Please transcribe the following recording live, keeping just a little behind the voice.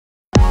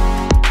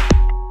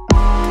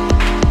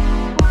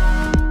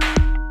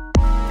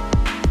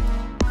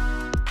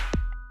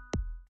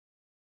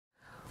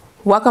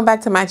Welcome back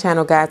to my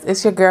channel, guys.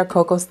 It's your girl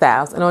Coco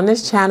Styles, and on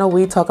this channel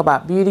we talk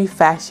about beauty,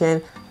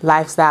 fashion,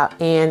 lifestyle,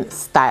 and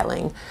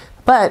styling.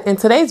 But in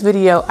today's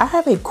video, I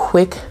have a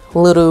quick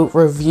little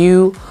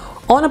review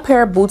on a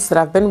pair of boots that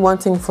I've been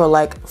wanting for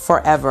like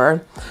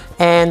forever,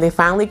 and they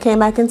finally came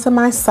back into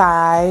my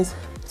size.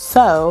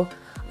 So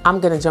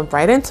I'm gonna jump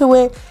right into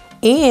it,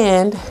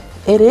 and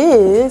it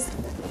is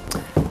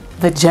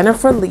the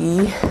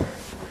JenniferLe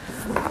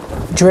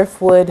Drift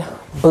Wood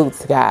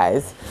Boots,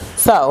 guys.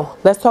 So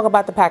let's talk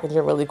about the packaging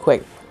really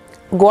quick.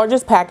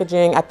 Gorgeous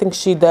packaging. I think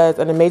she does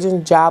an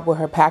amazing job with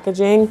her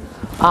packaging.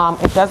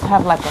 It does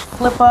have like a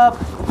flip up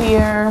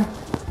here,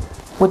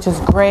 which is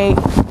great.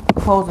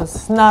 Closes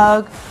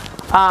snug.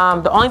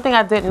 The only thing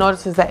I did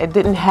notice is that it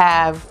didn't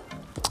have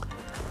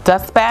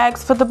dust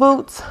bags for the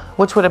boots,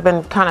 which would have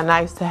been kind of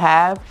nice to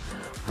have,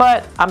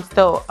 but I'm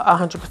still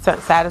 100%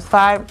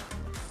 satisfied.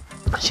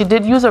 She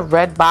did use a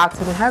red box,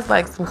 and it has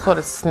like some sort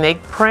of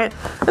snake print.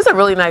 It's a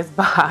really nice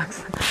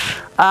box.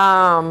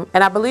 And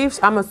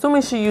I'm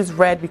assuming she used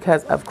red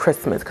because of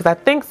Christmas, because I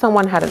think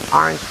someone had an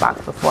orange box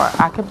before.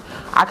 I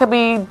could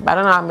be, I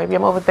don't know, maybe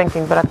I'm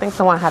overthinking, but I think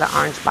someone had an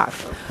orange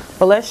box.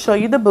 But let's show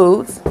you the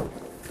boots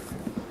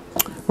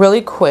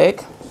really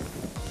quick.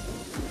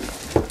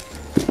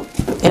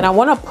 And I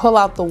want to pull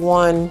out the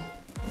one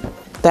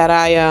that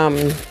I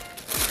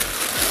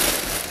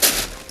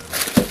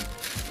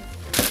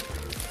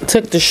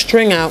took the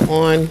string out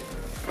on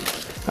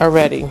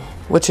already,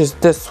 which is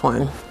this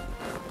one.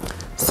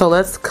 So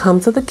let's come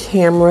to the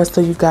camera so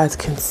you guys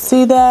can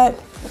see that.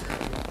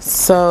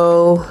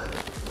 So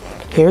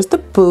here's the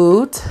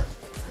boot.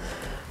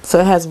 So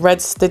it has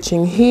red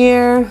stitching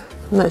here.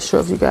 I'm not sure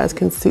if you guys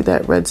can see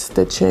that red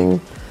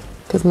stitching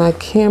because my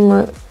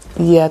camera,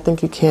 yeah, I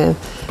think you can.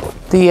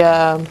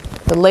 The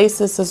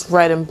laces is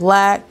red and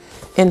black.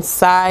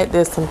 Inside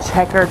there's some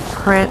checkered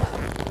print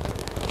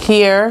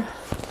here.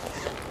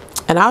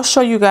 And I'll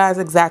show you guys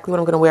exactly what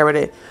I'm going to wear with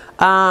it.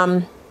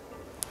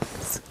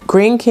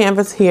 Green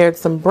canvas here,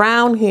 some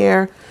brown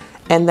here,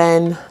 and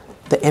then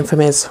the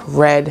infamous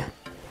red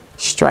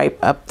stripe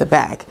up the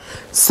back.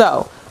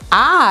 So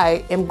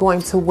I am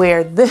going to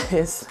wear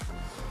this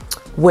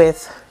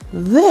with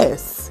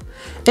this.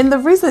 And the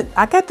reason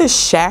I got this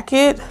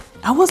shacket,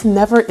 I was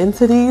never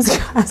into these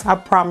guys. I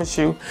promise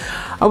you,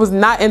 I was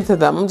not into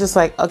them. I'm just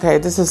like, okay,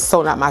 this is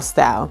so not my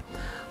style.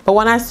 But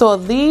when I saw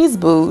these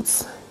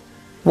boots,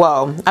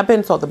 well, I've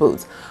been sold the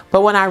boots,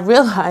 but when I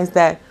realized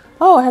that,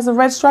 oh, it has a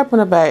red stripe on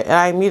the back, and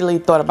I immediately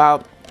thought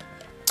about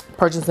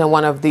purchasing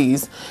one of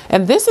these.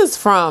 And this is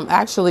from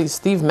actually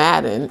Steve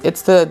Madden.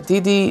 It's the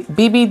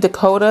BB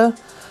Dakota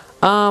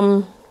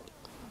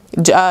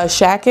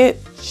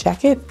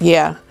shacket,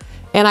 yeah.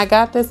 And I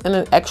got this in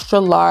an extra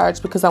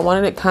large because I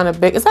wanted it kind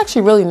of big. It's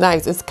actually really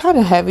nice. It's kind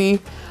of heavy.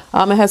 It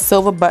has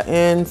silver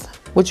buttons,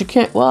 which you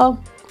can't,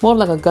 well, more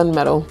like a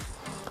gunmetal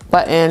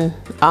button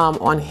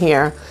on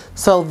here.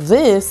 So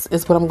this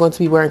is what I'm going to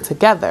be wearing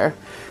together.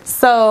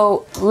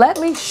 So let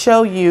me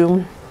show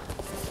you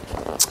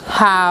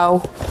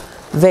how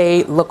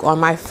they look on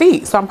my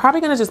feet. So I'm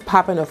probably going to just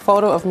pop in a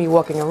photo of me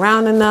walking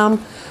around in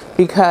them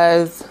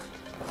because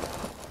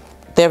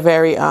they're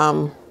very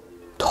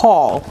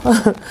tall.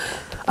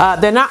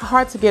 They're not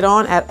hard to get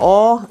on at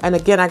all. And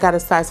again, I got a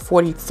size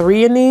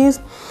 43 in these.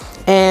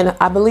 And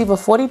I believe a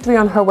 43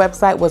 on her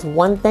website was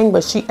one thing,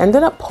 but she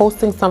ended up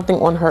posting something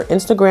on her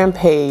Instagram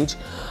page,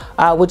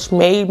 which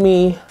made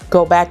me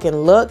go back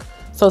and look.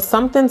 So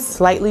something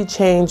slightly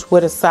changed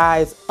with a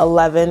size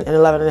 11 and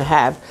 11 and a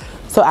half.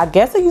 So I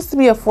guess it used to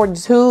be a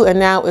 42 and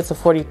now it's a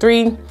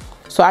 43.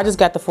 So I just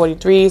got the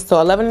 43. So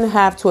 11 and a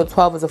half to a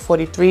 12 is a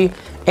 43,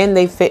 and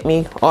they fit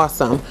me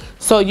awesome.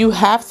 So you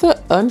have to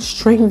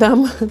unstring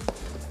them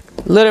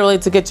literally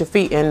to get your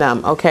feet in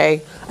them,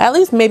 okay? At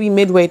least maybe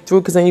midway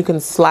through, because then you can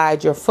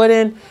slide your foot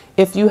in.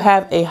 If you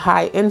have a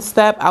high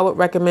instep, I would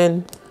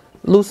recommend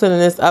loosening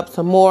this up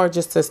some more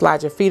just to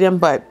slide your feet in,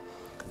 but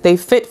they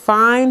fit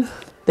fine.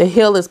 The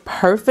heel is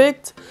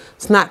perfect.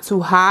 It's not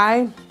too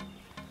high.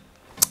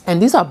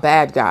 And these are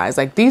bad, guys.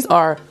 Like, these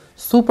are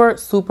super,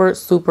 super,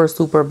 super,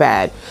 super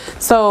bad.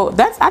 So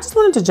I just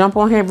wanted to jump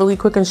on here really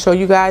quick and show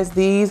you guys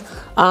these.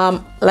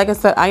 Like I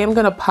said, I am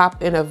gonna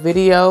pop in a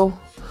video,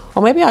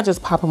 or maybe I'll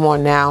just pop them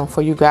on now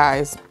for you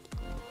guys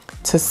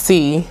to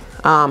see,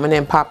 and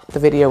then pop the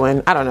video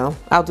in. I don't know,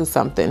 I'll do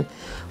something.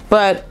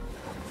 But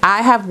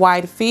I have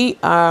wide feet,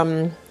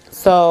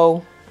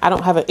 so I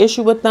don't have an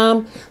issue with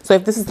them. So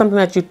if this is something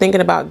that you're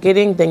thinking about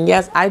getting, then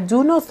yes. I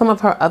do know some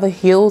of her other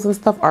heels and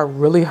stuff are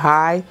really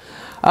high.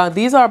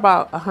 These are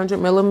about 100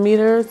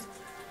 millimeters.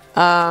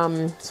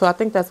 So I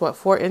think that's what,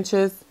 4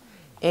 inches.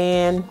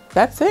 And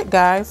that's it,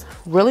 guys.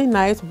 Really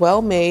nice,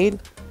 well made.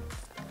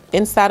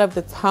 Inside of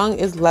the tongue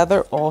is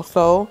leather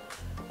also.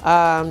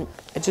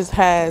 It just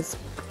has,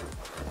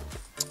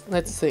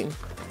 let's see.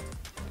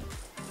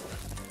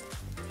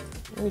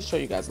 Let me show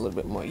you guys a little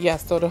bit more. Yeah,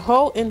 so the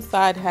whole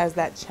inside has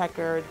that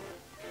checkered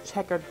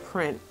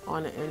print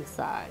on the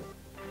inside.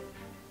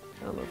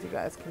 I don't know if you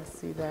guys can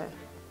see that.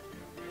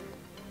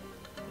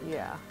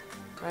 Yeah,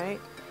 right?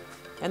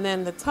 And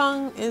then the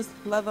tongue is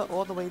leather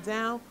all the way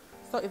down.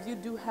 So if you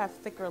do have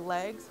thicker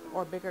legs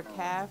or bigger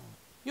calf,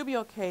 you'll be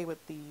okay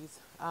with these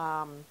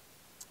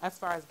as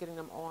far as getting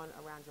them on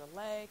around your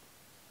leg,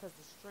 because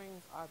the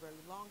strings are very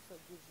long, so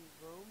it gives you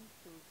room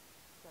to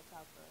stretch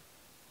out the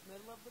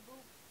middle of the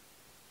boot.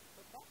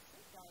 But that's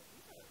it, guys.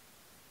 These are